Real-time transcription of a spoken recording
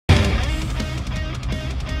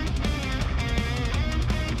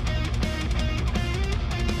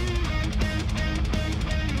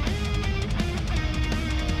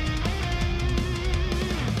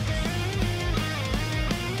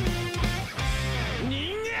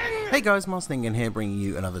Hey guys, Ningen here, bringing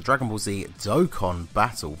you another Dragon Ball Z Dokkan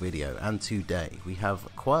battle video, and today we have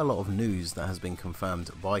quite a lot of news that has been confirmed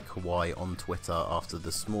by Kawaii on Twitter after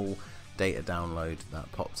the small data download that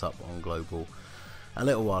popped up on Global a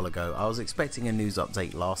little while ago. I was expecting a news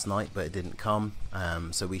update last night, but it didn't come,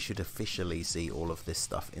 so we should officially see all of this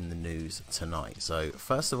stuff in the news tonight. So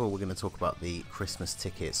first of all, we're going to talk about the Christmas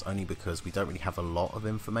tickets, only because we don't really have a lot of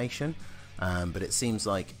information. But it seems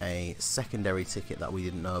like a secondary ticket that we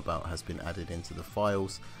didn't know about has been added into the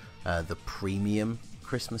files, the premium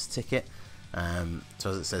Christmas ticket. So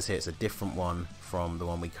as it says here, it's a different one from the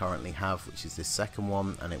one we currently have, which is this second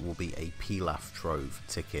one, and it will be a Pilaf Trove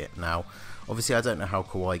ticket. Now, obviously I don't know how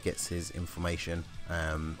Kawaii gets his information.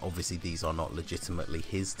 Obviously these are not legitimately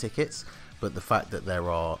his tickets, but the fact that there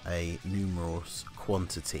are a numerous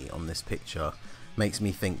quantity on this picture makes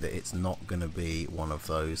me think that it's not going to be one of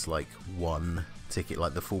those like one ticket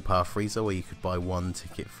like the full power Frieza where you could buy one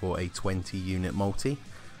ticket for a 20 unit multi.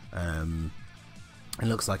 It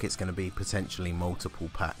looks like it's going to be potentially multiple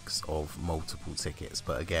packs of multiple tickets,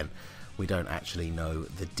 but again, we don't actually know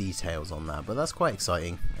the details on that, but that's quite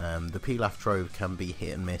exciting. The Pilaf Trove can be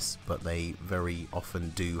hit and miss, but they very often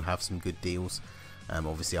do have some good deals.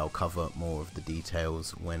 Obviously I'll cover more of the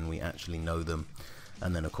details when we actually know them.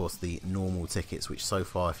 And then of course the normal tickets, which so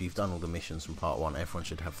far, if you've done all the missions from part 1, everyone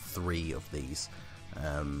should have 3 of these.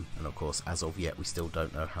 And of course, as of yet, we still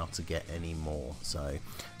don't know how to get any more. So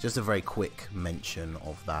just a very quick mention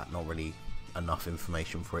of that, not really enough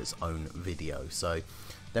information for its own video. So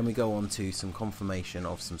then we go on to some confirmation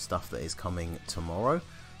of some stuff that is coming tomorrow.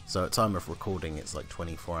 So at time of recording, it's like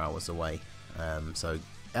 24 hours away. So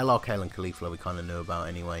LR, Kale and Caulifla we kind of knew about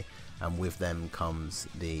anyway, and with them comes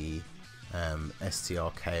the STR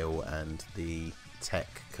Kale and the TEQ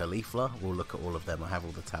Caulifla. We'll look at all of them. I have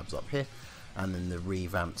all the tabs up here. And then the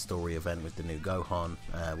revamped story event with the new Gohan,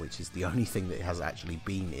 which is the only thing that has actually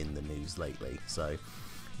been in the news lately. So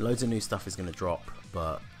loads of new stuff is going to drop,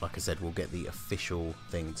 but like I said, we'll get the official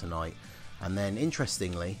thing tonight. And then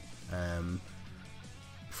interestingly,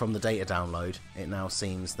 from the data download, it now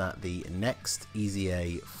seems that the next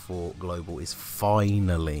EZA for Global is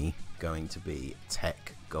finally going to be TEQ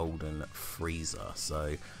Golden Frieza.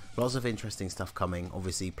 So lots of interesting stuff coming,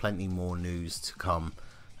 obviously plenty more news to come,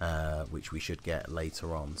 which we should get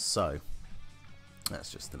later on. So that's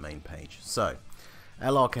just the main page. So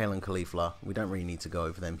LR, Kale and Caulifla, we don't really need to go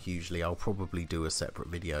over them hugely. I'll probably do a separate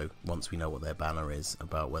video once we know what their banner is,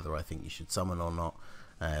 about whether I think you should summon or not.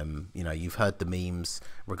 You know, you've heard the memes.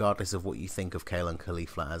 Regardless of what you think of Kale and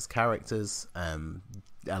Caulifla as characters,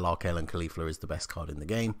 LR, Kale and Caulifla is the best card in the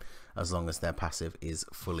game, as long as their passive is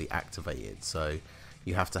fully activated. So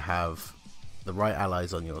you have to have the right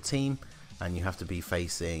allies on your team, and you have to be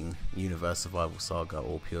facing Universe Survival Saga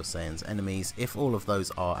or Pure Saiyan's enemies. If all of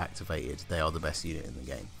those are activated, they are the best unit in the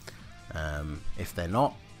game. If they're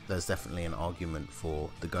not, there's definitely an argument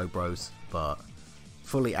for the Go Bros, but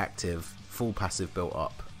fully active, full passive built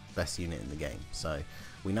up, best unit in the game. So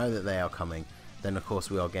we know that they are coming. Then of course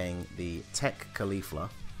we are getting the TEQ Caulifla.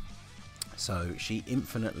 So she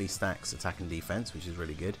infinitely stacks attack and defense, which is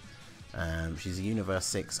really good. She's a Universe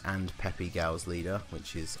 6 and Peppy Gals leader,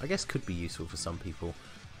 which is, I guess, could be useful for some people.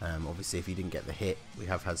 Obviously if you didn't get the hit, we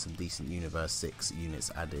have had some decent Universe 6 units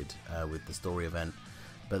added with the story event.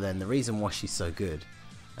 But then the reason why she's so good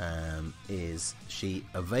is she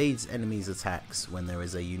evades enemies' attacks when there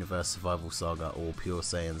is a Universe Survival Saga or Pure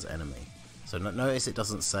Saiyan's enemy. So notice it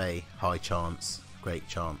doesn't say high chance, great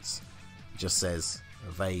chance, it just says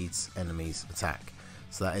evades enemies' attack.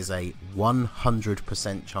 So that is a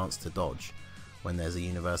 100% chance to dodge when there's a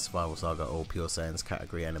Universe Survival Saga or Pure Saiyan's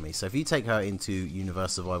category enemy. So if you take her into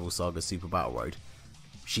Universe Survival Saga Super Battle Road,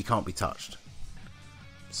 she can't be touched.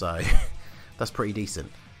 So that's pretty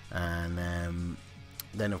decent. And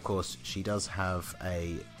then of course she does have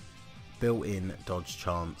a built-in dodge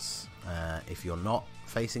chance if you're not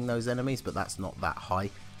facing those enemies, but that's not that high.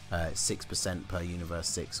 6% per Universe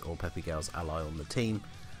 6 or Peppy Gal's ally on the team.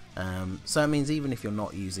 So that means even if you're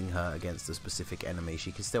not using her against a specific enemy,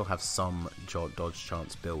 she can still have some dodge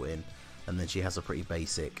chance built in, and then she has a pretty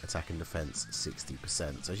basic attack and defense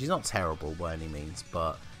 60%. So she's not terrible by any means,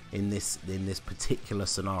 but in this particular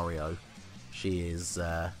scenario, she is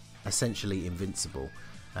essentially invincible.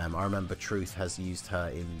 I remember Truth has used her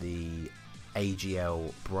in the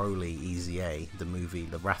AGL Broly EZA, the movie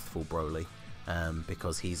The Wrathful Broly,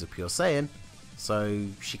 because he's a Pure Saiyan, so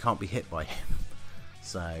she can't be hit by him.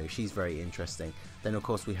 So she's very interesting. Then of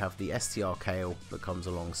course we have the STR Kale that comes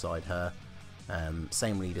alongside her.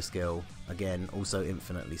 Same leader skill, again also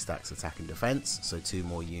infinitely stacks attack and defense, so 2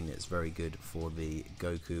 more units, very good for the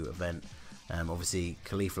Goku event. Obviously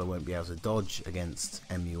Caulifla won't be able to dodge against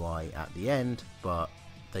MUI at the end, but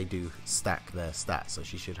they do stack their stats, so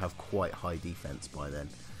she should have quite high defense by then.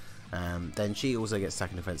 Then she also gets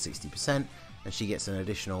attack and defense 60%, and she gets an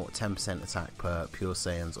additional 10% attack per Pure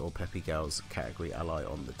Saiyans or Peppy Gal's category ally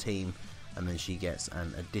on the team, and then she gets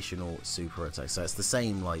an additional super attack. So it's the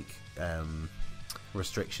same like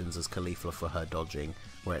restrictions as Caulifla for her dodging,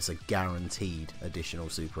 where it's a guaranteed additional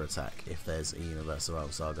super attack if there's a Universal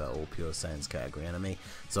Rival Saga or Pure Saiyans category enemy.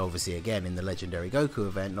 So obviously again in the Legendary Goku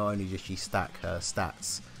event, not only does she stack her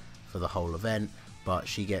stats for the whole event, but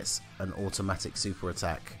she gets an automatic super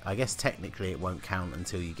attack. I guess technically it won't count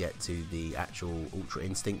until you get to the actual Ultra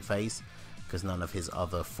Instinct phase, because none of his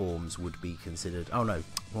other forms would be considered. Oh no,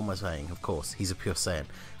 what am I saying? Of course, he's a Pure Saiyan.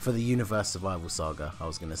 For the Universe Survival Saga, I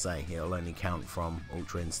was going to say, it'll only count from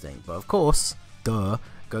Ultra Instinct. But of course, duh,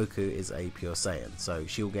 Goku is a Pure Saiyan, so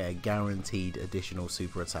she'll get a guaranteed additional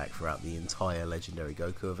super attack throughout the entire Legendary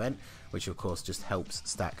Goku event, which of course just helps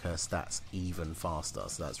stack her stats even faster,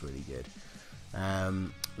 so that's really good.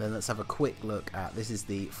 Then let's have a quick look at, this is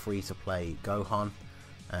the free-to-play Gohan.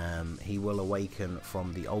 He will awaken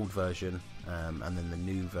from the old version, and then the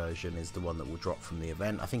new version is the one that will drop from the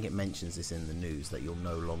event. I think it mentions this in the news, that you'll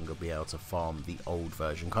no longer be able to farm the old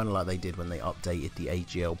version, kind of like they did when they updated the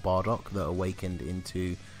AGL Bardock that awakened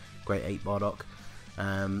into Great 8 Bardock.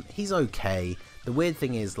 He's okay. The weird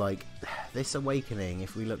thing is, like, this awakening,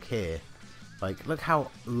 if we look here, like, look how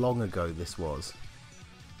long ago this was.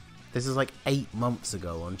 This is like 8 months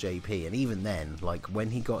ago on JP, and even then, like, when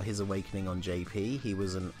he got his awakening on JP, he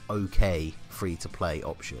was an okay free-to-play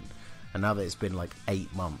option. And now that it's been like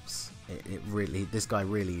 8 months, it really, this guy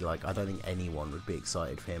really, like, I don't think anyone would be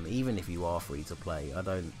excited for him, even if you are free-to-play. I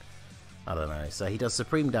don't know. So he does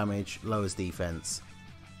supreme damage, lowers defense,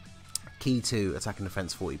 key 2, attack and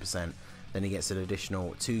defense 40%. Then he gets an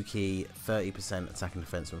additional 2 key, 30% attack and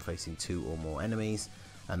defense when facing 2 or more enemies.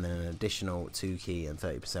 And then an additional 2 key and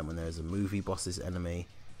 30% when there's a movie boss's enemy,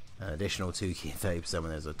 an additional 2 key and 30%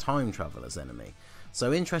 when there's a time traveler's enemy.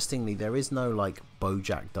 So interestingly, there is no like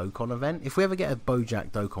Bojack Dokkan event. If we ever get a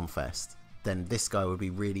Bojack Dokkan Fest, then this guy would be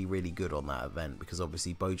really, really good on that event, because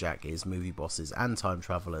obviously Bojack is movie bosses and time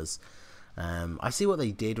travelers. I see what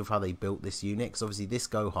they did with how they built this unit, because obviously this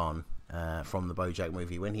Gohan from the Bojack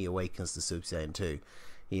movie, when he awakens to Super Saiyan 2,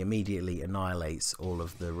 he immediately annihilates all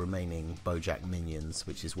of the remaining Bojack minions,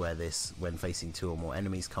 which is where this, when facing 2 or more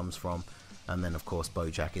enemies, comes from. And then of course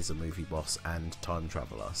Bojack is a movie boss and time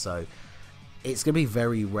traveler, so it's going to be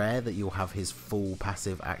very rare that you'll have his full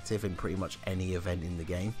passive active in pretty much any event in the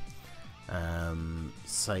game.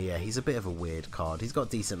 So yeah, he's a bit of a weird card. He's got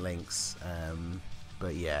decent links,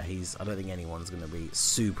 but yeah, I don't think anyone's going to be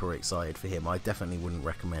super excited for him. I definitely wouldn't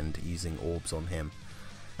recommend using orbs on him,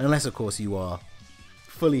 unless of course you are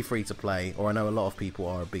fully free to play, or I know a lot of people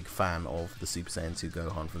are a big fan of the Super Saiyan 2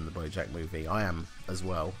 Gohan from the Bojack movie. I am as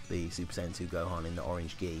well, the Super Saiyan 2 Gohan in the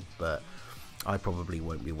orange gi, but I probably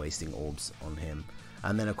won't be wasting orbs on him.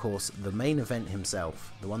 And then of course the main event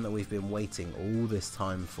himself, the one that we've been waiting all this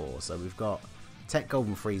time for. So we've got TEQ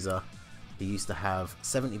Golden Frieza. He used to have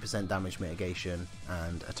 70% damage mitigation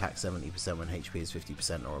and attack 70% when HP is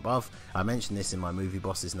 50% or above. I mentioned this in my movie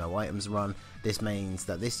bosses no items run. This means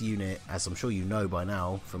that this unit, as I'm sure you know by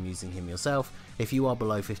now from using him yourself, if you are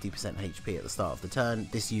below 50% HP at the start of the turn,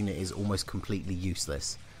 this unit is almost completely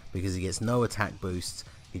useless, because he gets no attack boosts,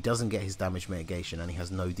 he doesn't get his damage mitigation, and he has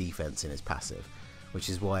no defense in his passive, which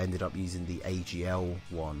is why I ended up using the AGL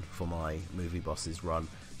one for my movie bosses run,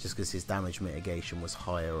 just because his damage mitigation was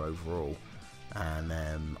higher overall. And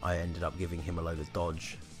I ended up giving him a load of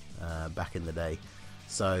dodge back in the day.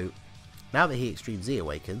 So now that he Extreme Z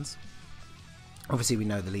awakens, obviously we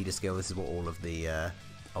know the leader skill. This is what all of the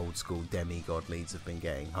old school demigod leads have been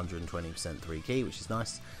getting, 120% 3 key, which is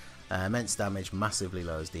nice. Immense damage, massively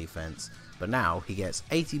lowers defense, but now he gets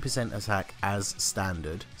 80% attack as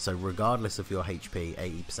standard, so regardless of your HP,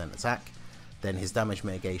 80% attack. Then his damage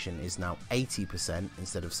mitigation is now 80%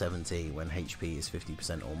 instead of 70 when HP is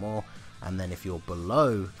 50% or more. And then if you're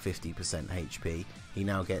below 50% HP, he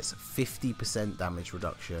now gets 50% damage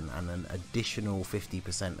reduction and an additional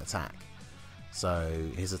 50% attack. So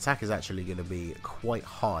his attack is actually going to be quite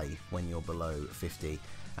high when you're below 50,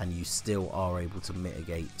 and you still are able to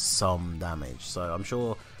mitigate some damage. So I'm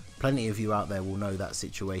sure plenty of you out there will know that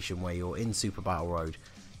situation where you're in Super Battle Road,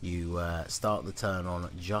 you start the turn on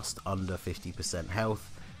just under 50%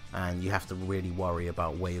 health, and you have to really worry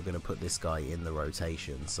about where you're going to put this guy in the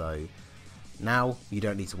rotation. So now you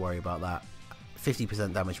don't need to worry about that.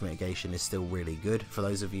 50% damage mitigation is still really good. For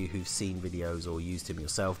those of you who've seen videos or used him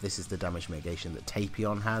yourself, this is the damage mitigation that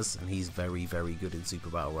Tapion has, and he's very, very good in Super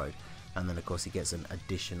Battle Road. and then of course he gets an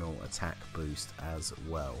additional attack boost as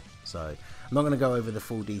well. So I'm not going to go over the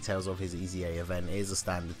full details of his EZA event. It is a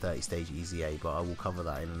standard 30 stage EZA, but I will cover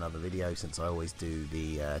that in another video, since I always do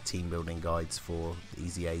the team building guides for the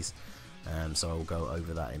EZAs. So I'll go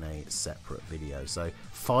over that in a separate video. So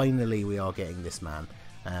finally we are getting this man.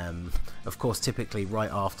 Of course, typically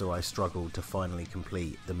right after I struggled to finally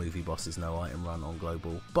complete the movie bosses no item run on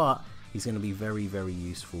global, but he's going to be very, very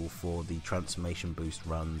useful for the transformation boost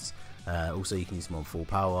runs. Also, you can use him on full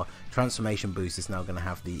power. Transformation boost is now going to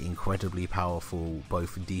have the incredibly powerful,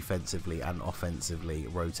 both defensively and offensively,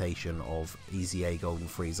 rotation of EZA Golden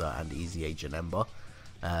Frieza and EZA Janemba.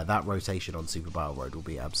 That rotation on Super Battle Road will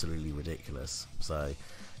be absolutely ridiculous. So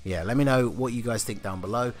yeah, let me know what you guys think down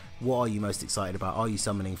below. What are you most excited about? Are you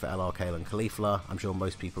summoning for LR, Kale and Caulifla? I'm sure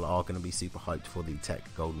most people are going to be super hyped for the TEQ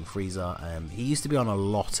Golden Frieza. He used to be on a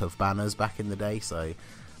lot of banners back in the day, so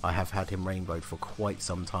I have had him rainbowed for quite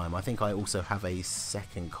some time. I think I also have a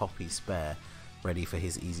second copy spare ready for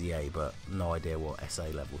his EZA, but no idea what SA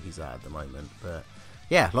level he's at the moment. But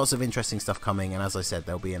yeah, lots of interesting stuff coming, and as I said,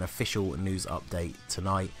 there'll be an official news update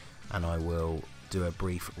tonight, and I will do a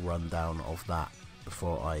brief rundown of that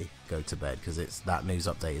before I go to bed, because that news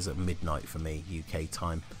update is at midnight for me UK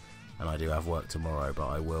time, and I do have work tomorrow, but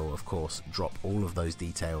I will of course drop all of those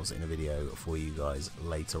details in a video for you guys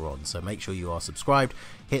later on. So make sure you are subscribed,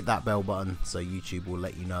 hit that bell button so YouTube will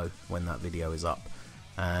let you know when that video is up.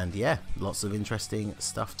 And yeah, lots of interesting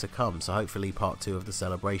stuff to come. So hopefully part 2 of the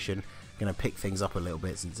celebration, going to pick things up a little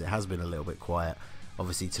bit since it has been a little bit quiet.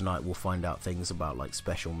 Obviously tonight we'll find out things about like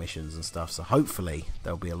special missions and stuff, so hopefully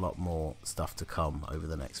there'll be a lot more stuff to come over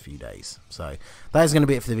the next few days. So that is going to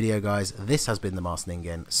be it for the video, guys. This has been the Master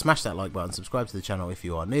Ningen. Smash that like button, subscribe to the channel if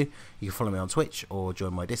you are new. You can follow me on Twitch or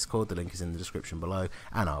join my Discord, the link is in the description below,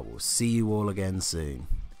 and I will see you all again soon.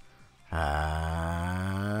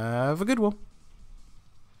 Have a good one.